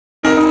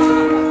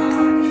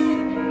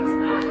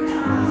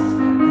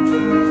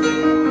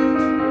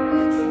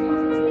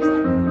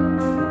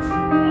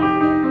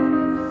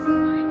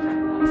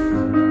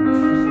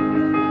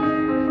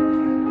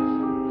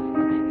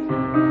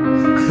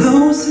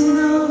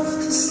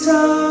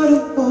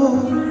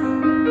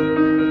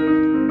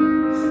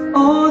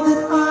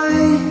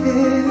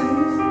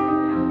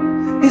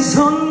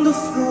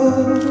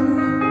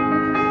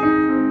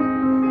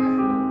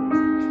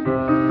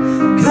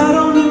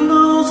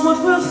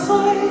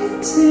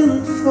waiting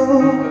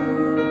for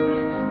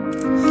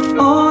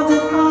all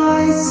that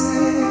I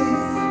say.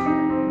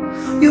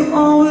 You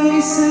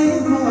always say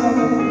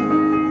more.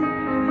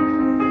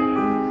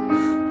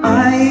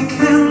 I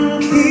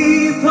can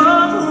keep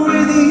up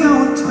with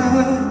your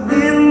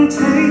turning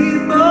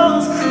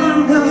tables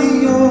under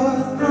your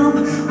thumb.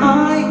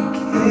 I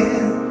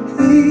can't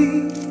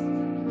breathe,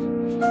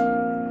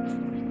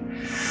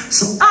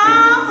 so I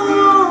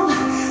won't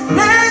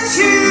let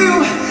you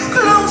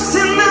close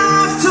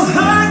enough to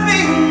hurt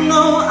me.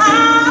 No, I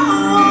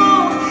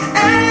won't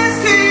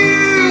ask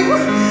you.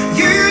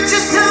 You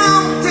just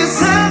don't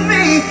deserve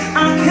me.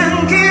 I can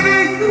give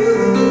you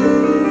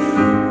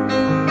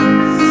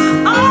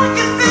all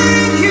you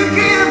think you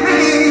give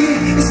me.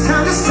 It's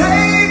time to say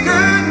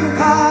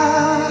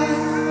goodbye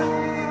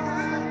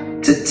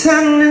to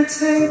turning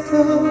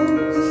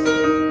tables,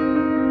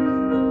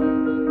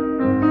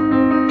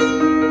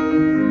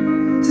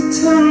 to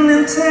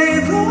turning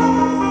tables.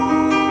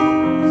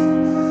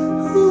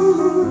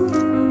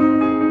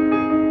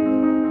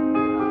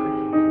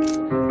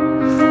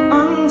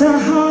 Under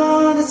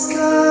hearted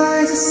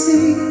skies I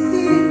see,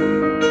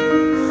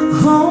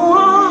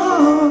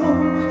 oh,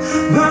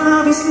 where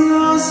love is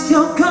lost,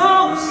 your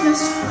ghost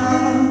is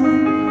found.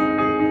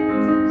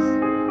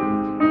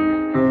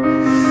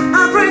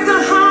 I break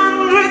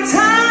 100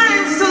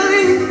 times to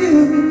leave you,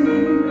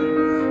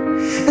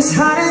 as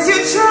hard as you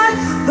try,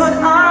 but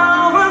I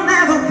will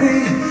never be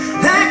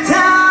let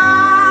down.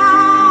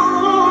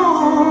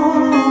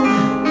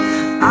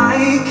 I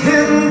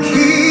can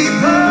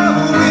keep up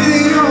with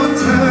your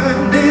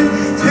turning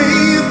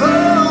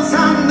tables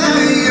under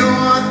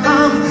your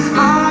thumb.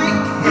 I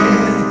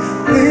can't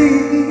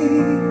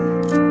breathe,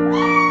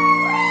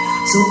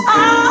 so I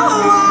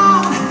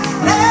won't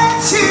let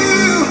you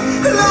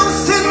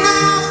close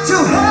enough to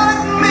hurt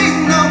me.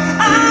 No,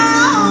 I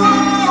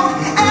won't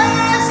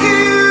ask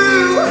you.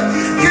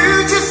 You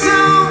just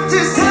don't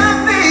deserve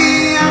me.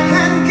 I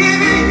can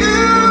give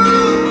you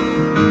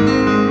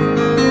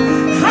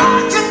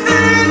all you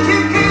think you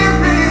give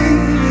me.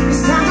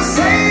 It's time to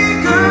say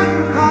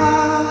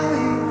goodbye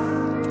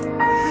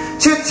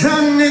to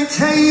turning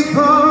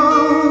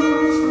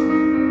tables,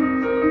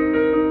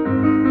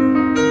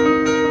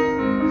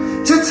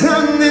 to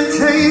turning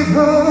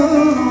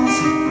tables.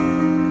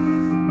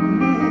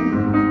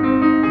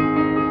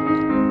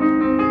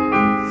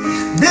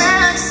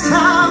 Next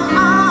time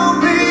I'll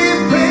be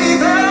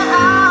braver,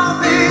 I'll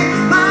be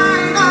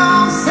mine,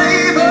 I'll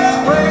save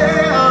away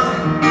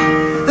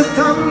the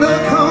thunder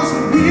comes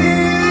with me.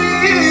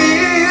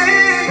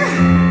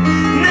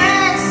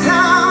 Next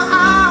time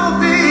I'll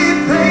be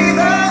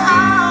braver,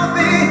 I'll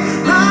be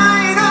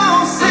mine,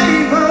 I'll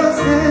save us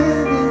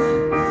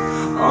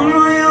on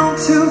my own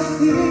 2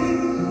 feet.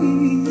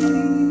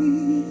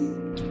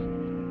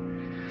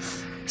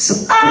 So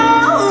I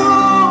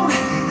won't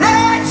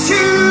let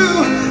you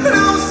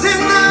close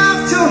enough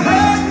to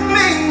hurt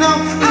me. No,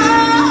 I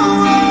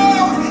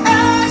won't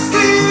ask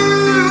you.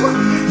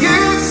 You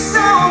just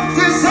don't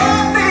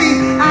deserve me.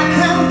 I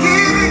can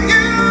give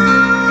you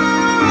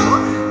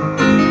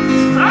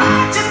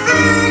all you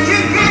think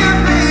you give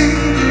me.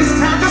 It's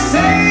time to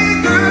say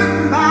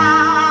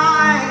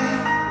goodbye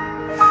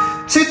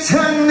to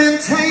turning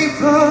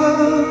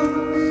tables,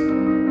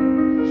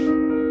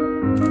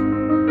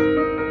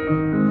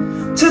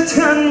 to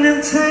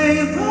turning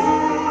tables.